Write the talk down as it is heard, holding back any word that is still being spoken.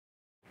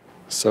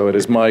So it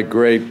is my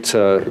great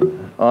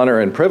honor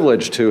and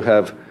privilege to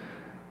have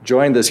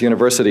joined this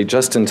university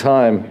just in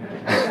time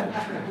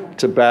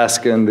to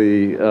bask in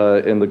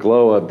the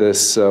glow of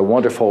this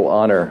wonderful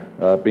honor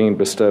being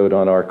bestowed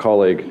on our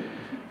colleague,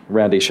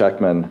 Randy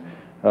Schekman,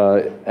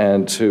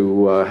 and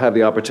to have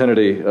the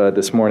opportunity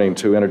this morning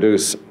to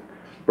introduce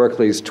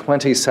Berkeley's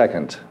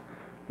 22nd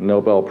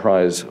Nobel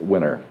Prize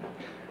winner.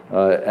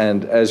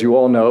 And as you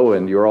all know,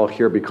 and you're all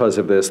here because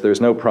of this, there's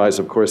no prize,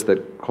 of course,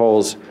 that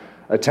calls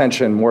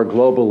attention more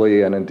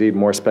globally and indeed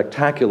more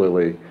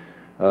spectacularly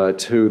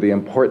to the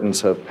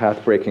importance of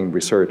path-breaking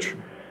research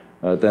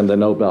than the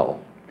Nobel.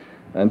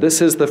 And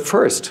this is the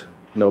first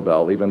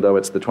Nobel, even though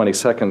it's the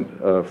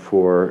 22nd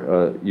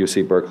for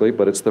UC Berkeley,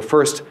 but it's the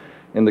first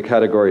in the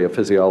category of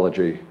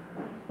physiology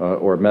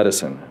or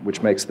medicine,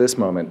 which makes this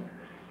moment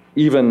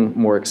even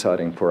more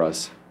exciting for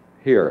us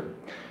here.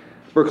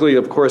 Berkeley,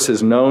 of course,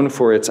 is known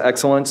for its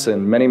excellence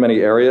in many,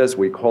 many areas.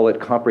 We call it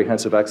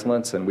comprehensive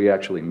excellence, and we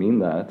actually mean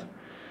that.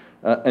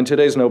 And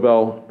today's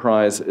Nobel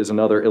Prize is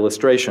another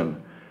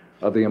illustration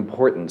of the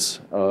importance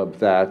of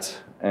that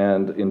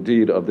and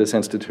indeed of this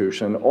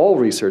institution, all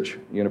research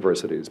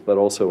universities, but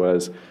also,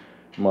 as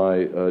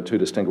my two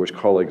distinguished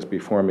colleagues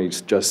before me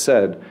just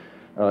said,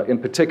 in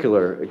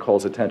particular, it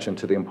calls attention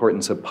to the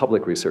importance of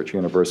public research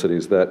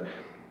universities that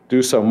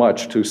do so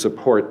much to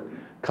support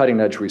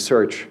cutting-edge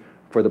research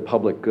for the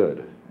public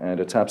good.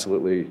 And it's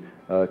absolutely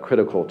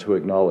critical to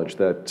acknowledge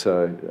that,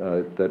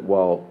 that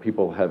while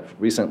people have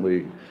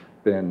recently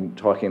been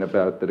talking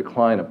about the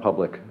decline of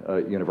public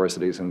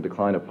universities and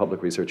decline of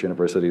public research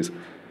universities,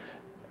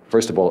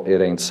 first of all, it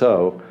ain't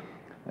so.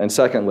 And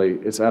secondly,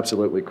 it's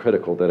absolutely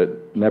critical that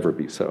it never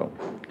be so.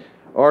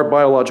 Our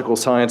Biological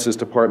Sciences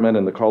Department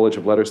and the College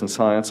of Letters and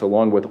Science,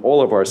 along with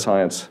all of our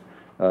science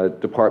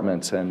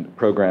departments and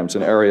programs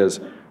and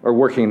areas, are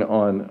working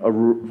on a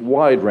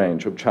wide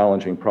range of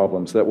challenging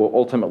problems that will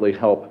ultimately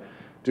help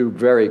do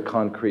very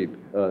concrete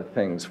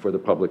things for the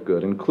public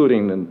good,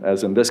 including,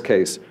 as in this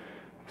case,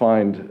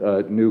 find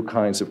new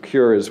kinds of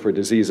cures for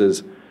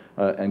diseases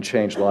and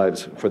change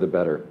lives for the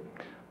better.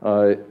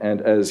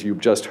 And as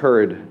you've just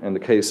heard in the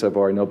case of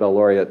our Nobel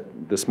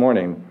laureate this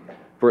morning,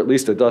 for at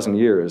least a dozen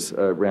years,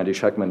 Randy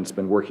Schekman's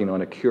been working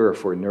on a cure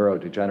for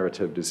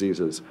neurodegenerative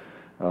diseases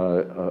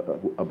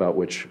about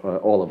which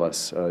all of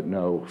us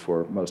know,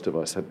 for most of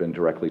us, have been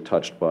directly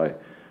touched by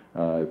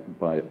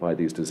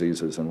these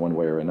diseases in one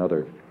way or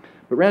another.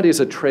 But Randy is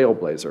a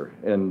trailblazer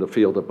in the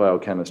field of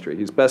biochemistry.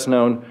 He's best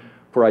known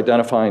for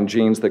identifying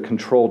genes that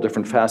control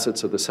different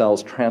facets of the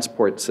cell's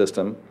transport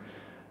system.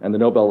 And the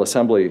Nobel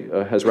Assembly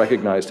has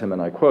recognized him,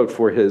 and I quote,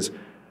 for his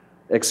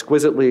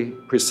exquisitely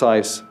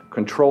precise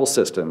control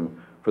system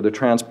for the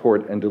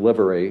transport and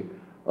delivery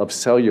of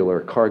cellular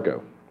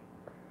cargo.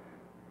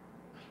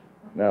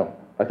 Now,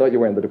 I thought you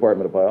were in the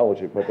Department of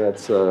Biology, but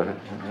that's,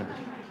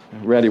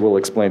 Randy will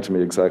explain to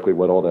me exactly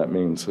what all that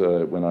means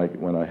when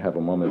I have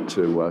a moment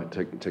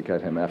to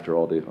get him after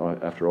all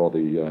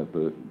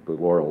the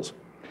laurels.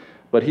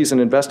 But he's an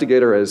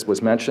investigator, as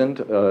was mentioned,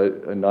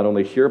 not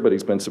only here, but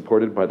he's been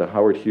supported by the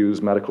Howard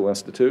Hughes Medical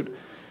Institute.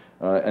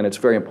 And it's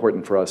very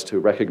important for us to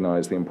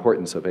recognize the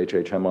importance of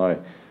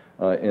HHMI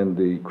in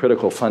the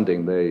critical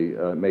funding they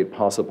made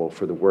possible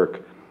for the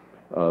work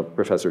of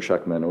Professor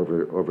Schekman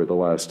over the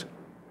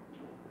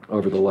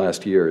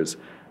last years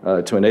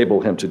to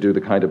enable him to do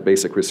the kind of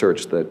basic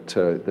research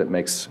that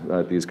makes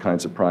these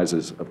kinds of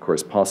prizes, of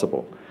course,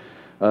 possible.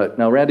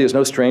 Now, Randy is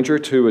no stranger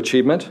to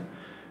achievement.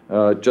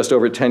 Just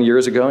over 10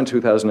 years ago, in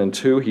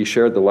 2002, he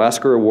shared the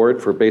Lasker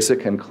Award for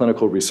Basic and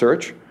Clinical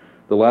Research.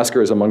 The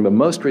Lasker is among the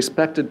most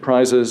respected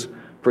prizes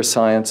for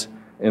science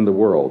in the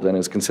world and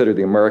is considered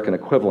the American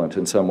equivalent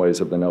in some ways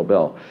of the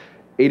Nobel.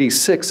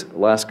 86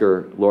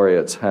 Lasker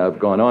laureates have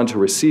gone on to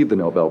receive the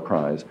Nobel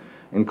Prize,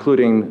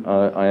 including,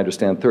 I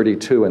understand,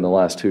 32 in the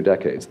last 2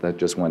 decades. That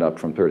just went up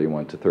from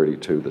 31 to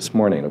 32 this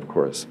morning, of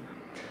course.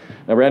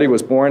 Now, Randy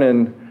was born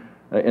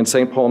in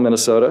St. Paul,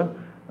 Minnesota.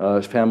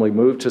 His family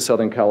moved to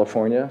Southern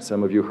California.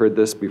 Some of you heard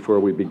this before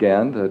we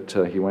began,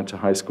 that he went to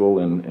high school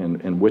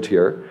in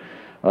Whittier.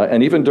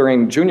 And even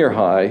during junior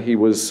high, he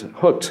was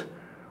hooked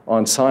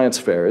on science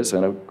fairs,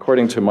 and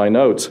according to my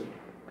notes,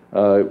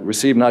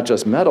 received not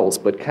just medals,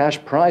 but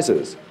cash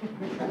prizes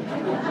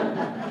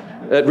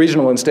at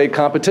regional and state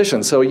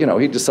competitions. So, you know,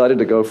 he decided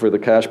to go for the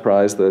cash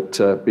prize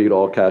that beat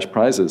all cash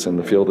prizes in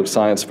the field of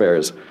science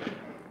fairs.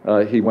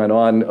 He went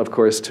on, of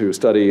course, to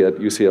study at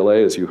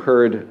UCLA, as you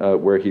heard,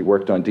 where he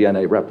worked on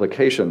DNA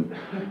replication,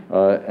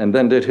 and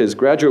then did his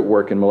graduate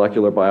work in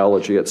molecular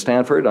biology at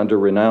Stanford under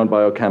renowned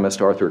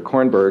biochemist Arthur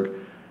Kornberg,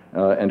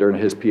 and earned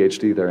his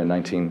PhD there in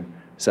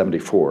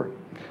 1974.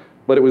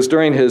 But it was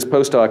during his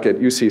postdoc at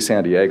UC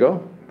San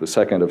Diego, the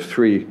second of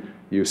 3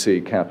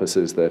 UC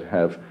campuses that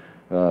have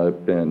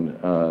been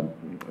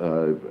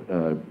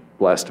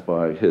blessed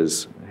by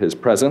his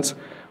presence,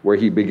 where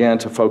he began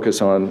to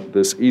focus on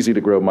this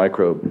easy-to-grow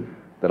microbe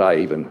that I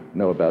even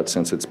know about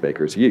since it's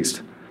baker's yeast.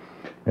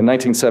 In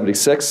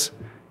 1976,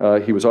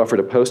 he was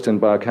offered a post in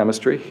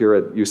biochemistry here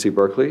at UC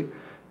Berkeley,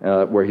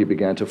 where he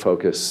began to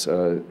focus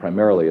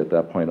primarily at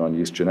that point on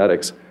yeast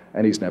genetics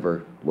and he's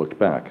never looked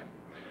back.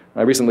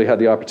 I recently had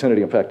the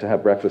opportunity, in fact, to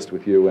have breakfast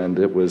with you, and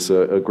it was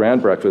a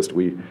grand breakfast.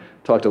 We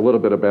talked a little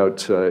bit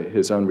about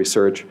his own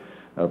research,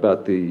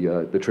 about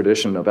the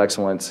tradition of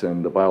excellence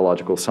in the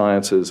biological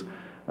sciences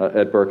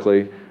at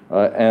Berkeley,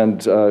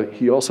 and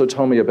he also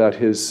told me about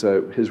his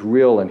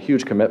real and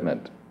huge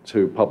commitment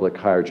to public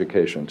higher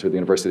education, to the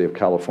University of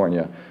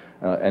California,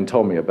 and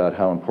told me about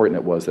how important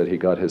it was that he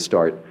got his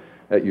start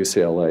at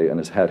UCLA and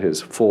has had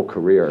his full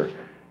career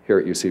here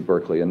at UC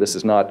Berkeley. And this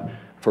is not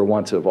for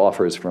want of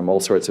offers from all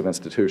sorts of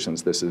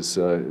institutions. This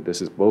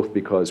is both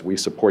because we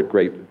support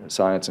great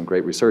science and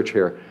great research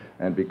here,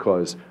 and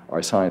because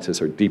our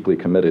scientists are deeply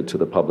committed to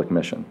the public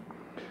mission.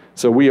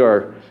 So we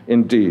are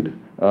indeed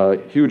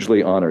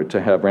hugely honored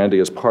to have Randy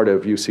as part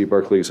of UC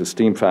Berkeley's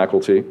esteemed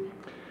faculty.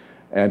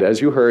 And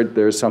as you heard,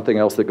 there's something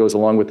else that goes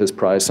along with this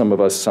prize. Some of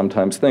us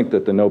sometimes think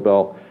that the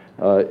Nobel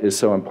is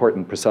so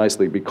important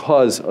precisely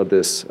because of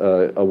this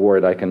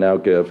award I can now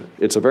give.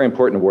 It's a very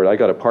important award. I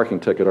got a parking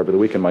ticket over the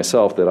weekend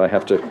myself that I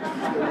have to,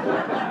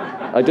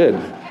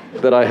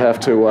 that I have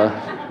to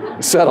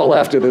settle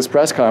after this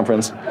press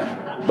conference.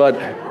 But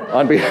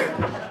on behalf,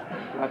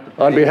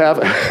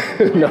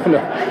 no,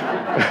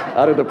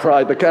 out of the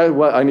pride,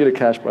 well, I need a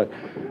cash prize.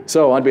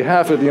 So on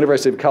behalf of the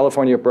University of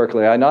California at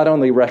Berkeley, I not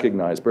only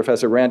recognize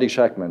Professor Randy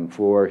Schekman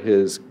for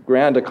his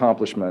grand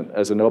accomplishment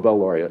as a Nobel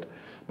laureate,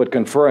 but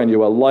confer on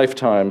you a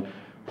lifetime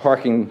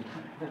parking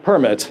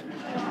permit,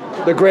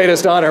 the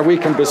greatest honor we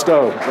can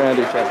bestow.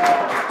 Randy Schekman.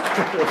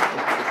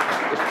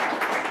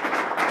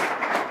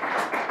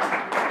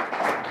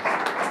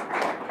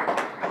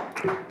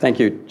 Thank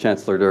you,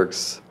 Chancellor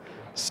Dirks,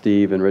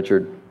 Steve, and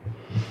Richard.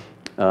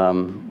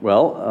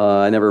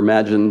 I never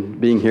imagined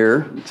being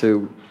here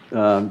to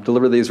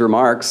deliver these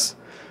remarks,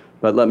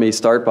 but let me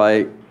start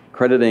by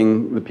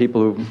crediting the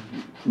people who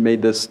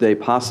made this day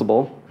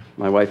possible.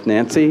 My wife,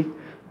 Nancy,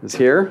 is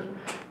here.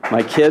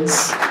 My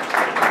kids,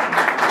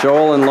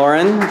 Joel and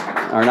Lauren,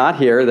 are not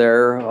here.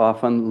 They're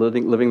often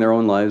living their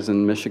own lives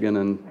in Michigan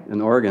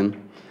and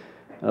Oregon.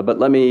 But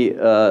let me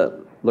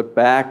look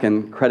back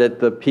and credit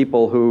the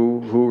people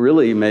who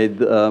really made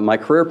my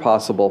career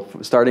possible,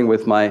 starting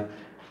with my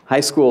high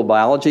school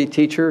biology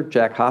teacher,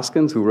 Jack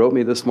Hoskins, who wrote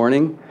me this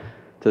morning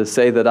to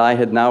say that I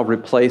had now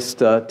replaced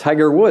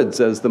Tiger Woods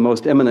as the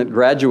most eminent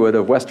graduate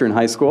of Western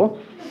High School.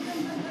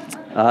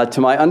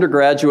 To my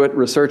undergraduate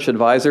research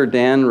advisor,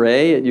 Dan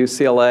Ray at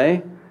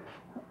UCLA,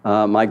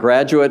 my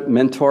graduate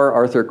mentor,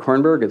 Arthur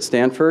Kornberg at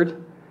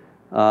Stanford,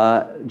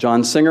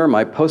 John Singer,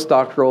 my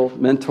postdoctoral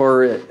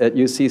mentor at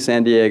UC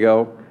San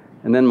Diego,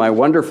 and then my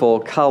wonderful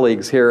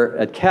colleagues here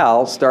at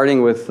Cal,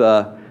 starting with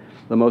the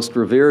most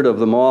revered of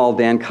them all,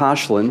 Dan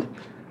Koshland,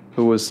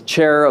 who was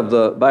chair of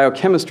the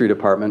biochemistry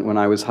department when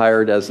I was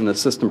hired as an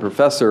assistant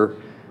professor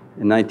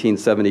in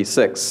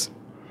 1976.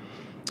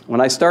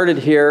 When I started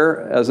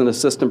here as an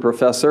assistant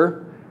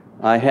professor,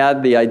 I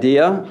had the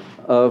idea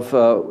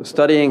of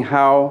studying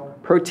how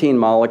protein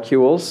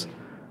molecules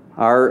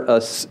are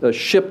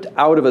shipped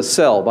out of a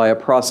cell by a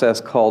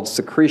process called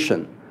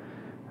secretion.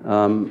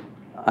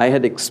 I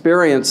had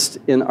experienced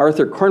in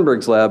Arthur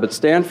Kornberg's lab at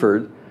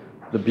Stanford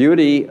the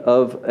beauty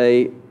of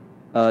a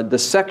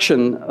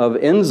dissection of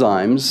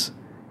enzymes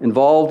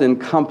involved in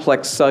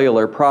complex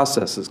cellular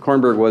processes.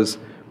 Kornberg was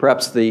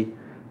perhaps the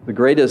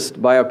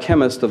greatest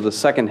biochemist of the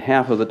second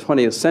half of the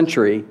 20th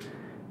century,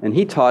 and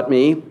he taught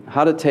me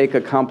how to take a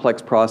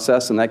complex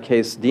process, in that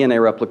case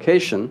DNA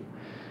replication,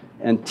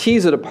 and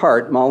tease it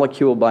apart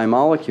molecule by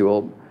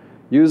molecule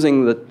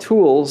using the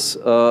tools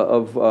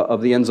of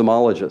the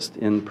enzymologist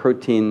in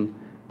protein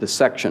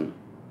dissection.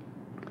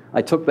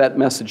 I took that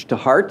message to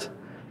heart,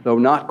 though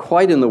not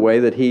quite in the way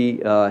that he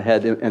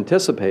had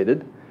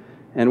anticipated.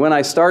 And when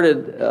I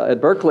started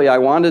at Berkeley, I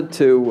wanted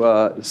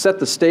to set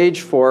the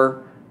stage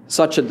for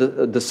such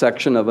a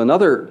dissection of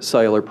another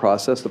cellular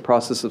process, the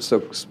process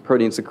of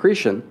protein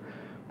secretion.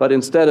 But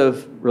instead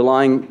of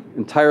relying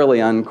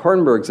entirely on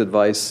Kornberg's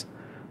advice,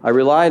 I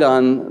relied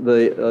on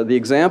the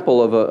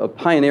example of a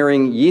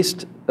pioneering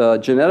yeast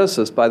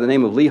geneticist by the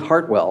name of Lee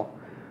Hartwell,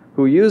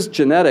 who used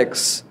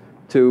genetics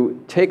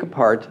to take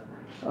apart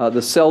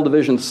the cell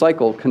division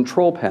cycle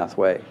control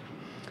pathway.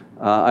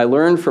 I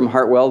learned from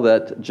Hartwell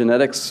that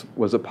genetics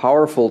was a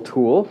powerful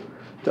tool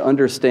to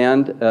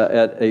understand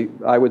at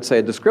I would say,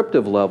 a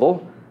descriptive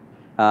level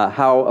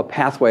how a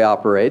pathway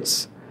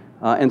operates.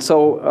 And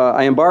so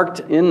I embarked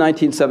in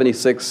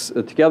 1976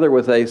 together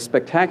with a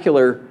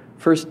spectacular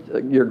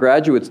first-year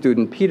graduate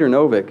student, Peter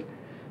Novick,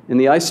 in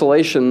the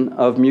isolation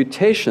of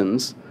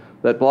mutations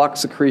that block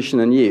secretion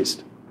in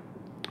yeast.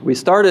 We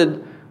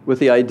started with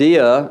the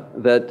idea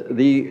that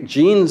the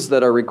genes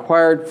that are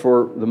required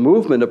for the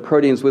movement of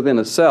proteins within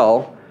a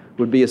cell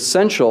would be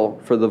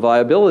essential for the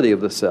viability of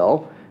the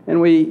cell,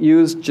 and we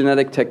used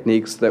genetic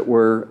techniques that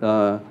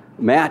were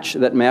matched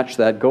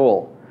that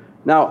goal.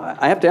 Now,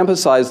 I have to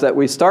emphasize that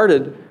we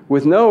started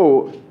with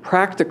no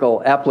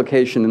practical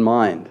application in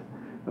mind.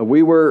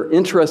 We were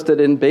interested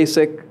in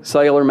basic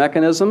cellular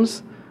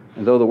mechanisms,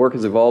 and though the work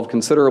has evolved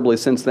considerably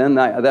since then,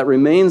 that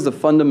remains the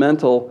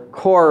fundamental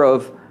core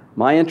of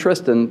my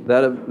interest and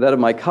that of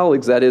my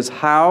colleagues, that is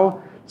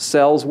how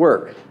cells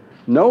work,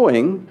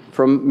 knowing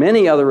from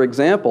many other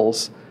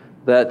examples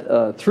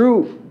that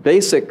through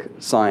basic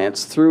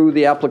science, through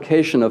the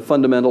application of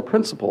fundamental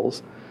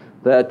principles,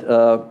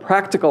 that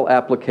practical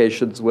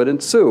applications would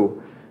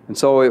ensue. And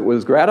so it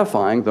was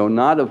gratifying, though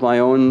not of my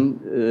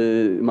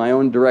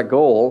own direct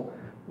goal,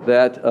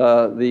 that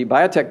the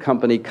biotech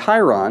company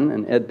Chiron,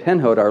 and Ed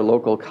Penhote, our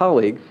local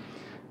colleague,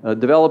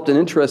 developed an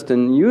interest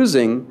in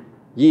using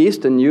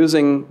yeast and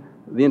using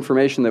the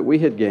information that we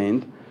had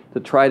gained to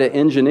try to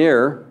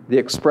engineer the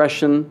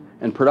expression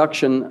and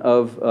production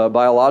of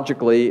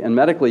biologically and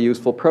medically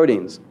useful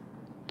proteins.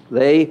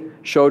 They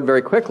showed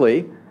very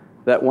quickly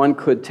that one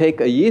could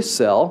take a yeast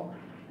cell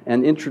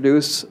and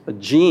introduce a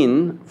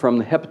gene from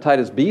the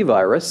hepatitis B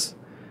virus,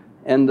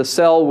 and the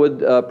cell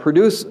would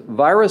produce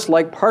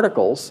virus-like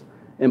particles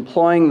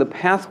employing the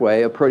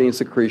pathway of protein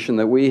secretion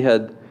that we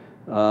had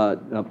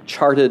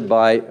charted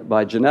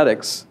by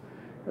genetics.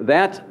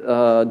 That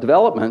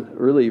development,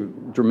 really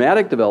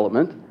dramatic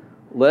development,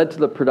 led to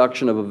the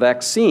production of a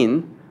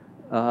vaccine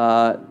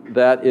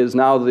that is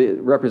now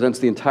represents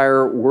the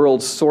entire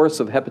world's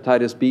source of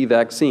hepatitis B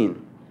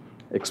vaccine,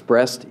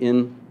 expressed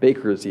in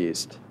baker's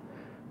yeast.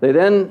 They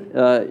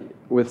then,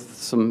 with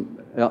some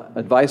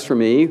advice from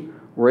me,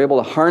 were able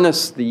to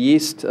harness the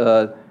yeast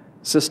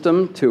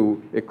system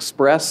to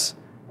express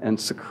and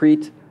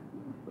secrete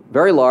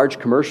very large,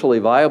 commercially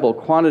viable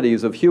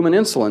quantities of human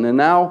insulin. And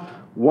now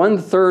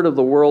 1/3 of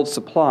the world's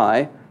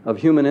supply of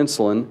human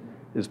insulin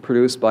is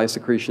produced by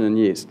secretion in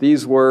yeast.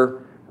 These were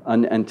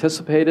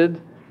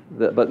unanticipated,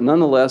 but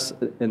nonetheless,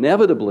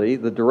 inevitably,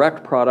 the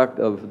direct product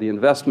of the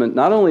investment,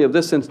 not only of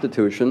this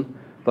institution,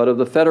 but of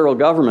the federal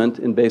government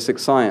in basic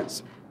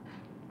science.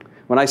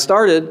 When I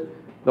started,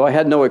 though I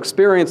had no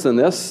experience in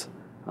this,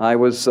 I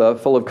was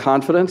full of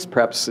confidence,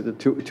 perhaps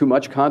too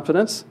much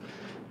confidence.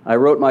 I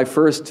wrote my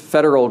first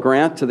federal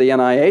grant to the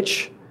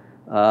NIH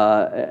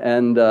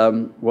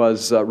and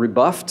was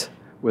rebuffed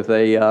with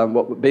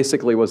what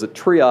basically was a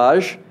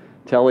triage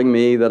telling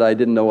me that I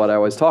didn't know what I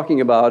was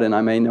talking about and I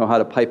may know how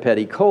to pipette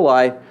E.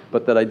 coli,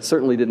 but that I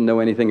certainly didn't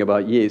know anything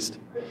about yeast.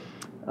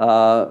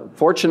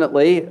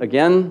 Fortunately,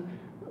 again,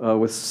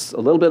 with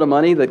a little bit of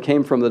money that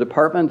came from the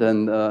department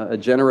and a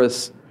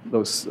generous,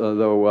 though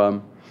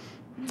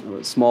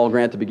small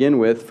grant to begin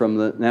with, from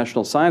the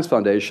National Science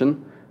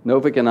Foundation,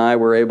 Novik and I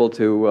were able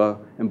to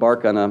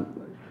embark on a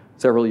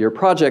several-year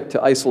project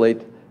to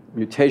isolate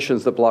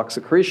mutations that block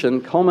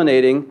secretion,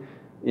 culminating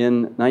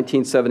in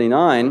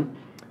 1979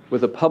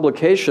 with a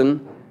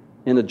publication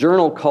in a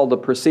journal called the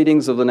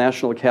Proceedings of the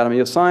National Academy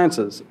of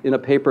Sciences, in a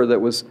paper that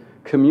was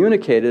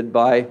communicated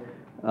by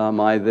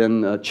my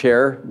then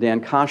chair, Dan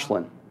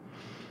Koshland.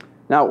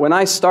 Now, when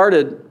I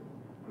started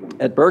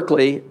at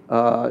Berkeley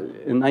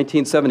in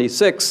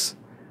 1976,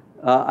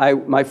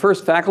 my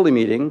first faculty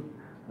meeting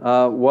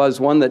was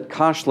one that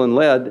Koshland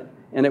led,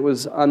 and it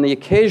was on the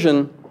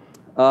occasion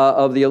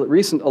of the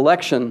recent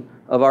election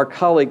of our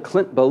colleague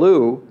Clint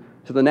Ballou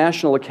to the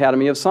National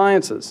Academy of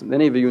Sciences.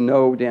 Many of you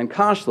know Dan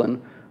Koshland,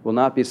 will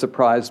not be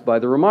surprised by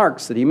the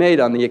remarks that he made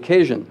on the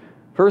occasion.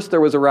 First, there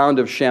was a round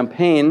of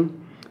champagne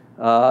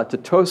to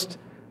toast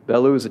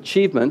Ballou's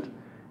achievement,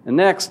 and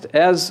next,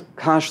 as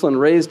Koshland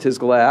raised his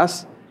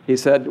glass, he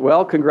said,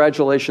 "Well,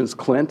 congratulations,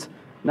 Clint.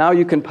 Now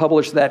you can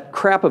publish that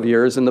crap of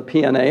yours in the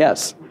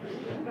PNAS."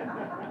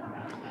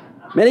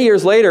 Many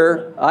years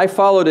later, I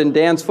followed in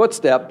Dan's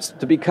footsteps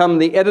to become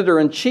the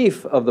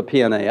editor-in-chief of the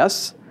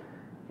PNAS,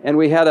 and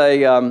we had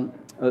a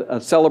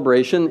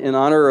celebration in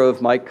honor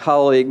of my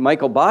colleague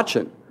Michael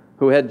Botchin,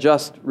 who had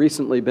just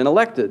recently been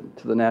elected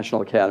to the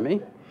National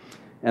Academy.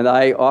 And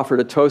I offered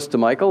a toast to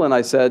Michael, and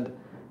I said,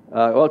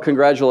 well,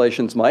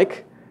 congratulations,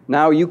 Mike.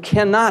 Now you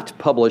cannot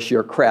publish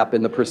your crap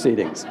in the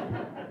proceedings.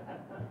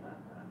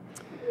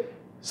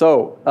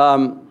 So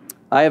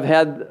I have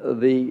had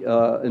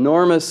the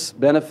enormous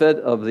benefit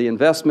of the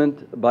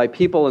investment by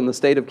people in the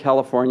state of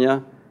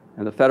California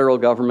and the federal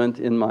government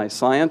in my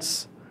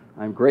science.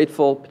 I'm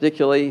grateful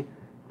particularly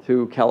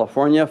to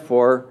California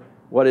for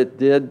what it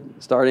did,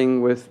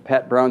 starting with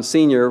Pat Brown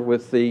Sr.,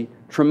 with the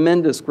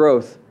tremendous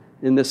growth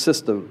in this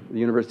system, the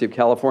University of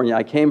California.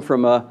 I came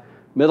from a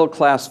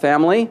middle-class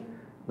family.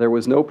 There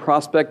was no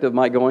prospect of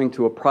my going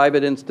to a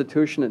private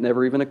institution. It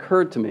never even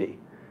occurred to me.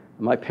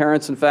 My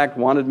parents, in fact,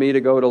 wanted me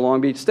to go to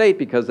Long Beach State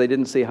because they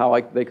didn't see how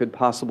they could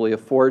possibly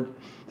afford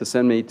to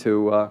send me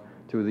to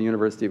the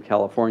University of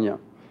California.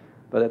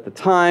 But at the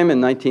time,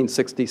 in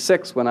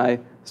 1966, when I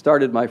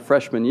started my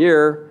freshman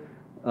year,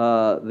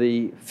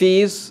 the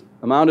fees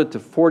amounted to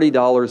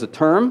 $40 a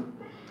term.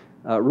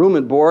 Room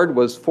and board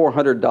was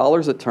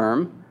 $400 a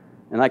term,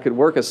 and I could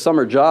work a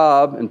summer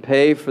job and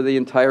pay for the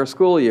entire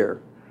school year.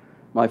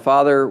 My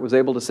father was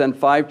able to send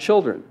 5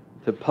 children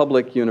to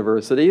public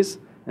universities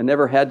and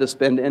never had to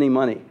spend any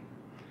money.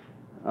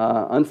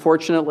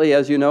 Unfortunately,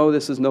 as you know,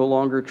 this is no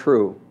longer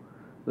true.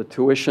 The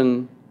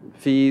tuition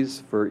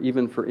fees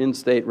even for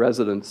in-state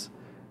residents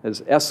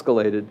has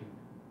escalated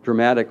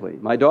dramatically.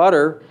 My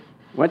daughter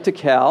went to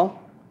Cal,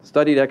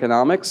 studied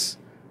economics,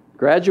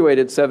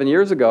 graduated 7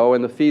 years ago,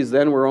 and the fees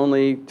then were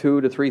only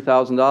 $2,000 to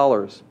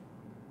 $3,000.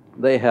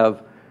 They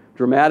have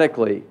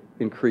dramatically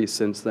increased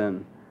since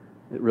then.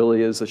 It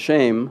really is a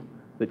shame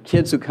that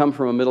kids who come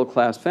from a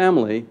middle-class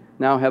family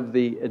now have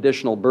the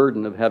additional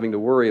burden of having to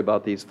worry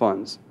about these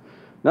funds.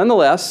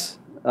 Nonetheless,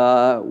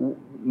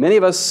 many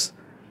of us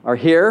are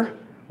here,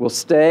 will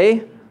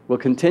stay, will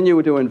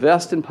continue to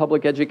invest in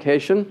public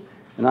education,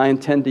 and I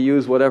intend to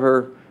use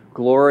whatever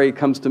glory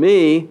comes to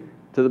me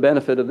to the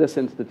benefit of this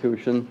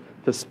institution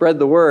to spread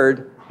the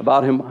word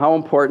about how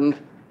important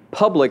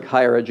public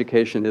higher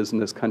education is in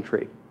this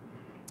country.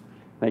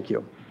 Thank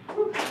you.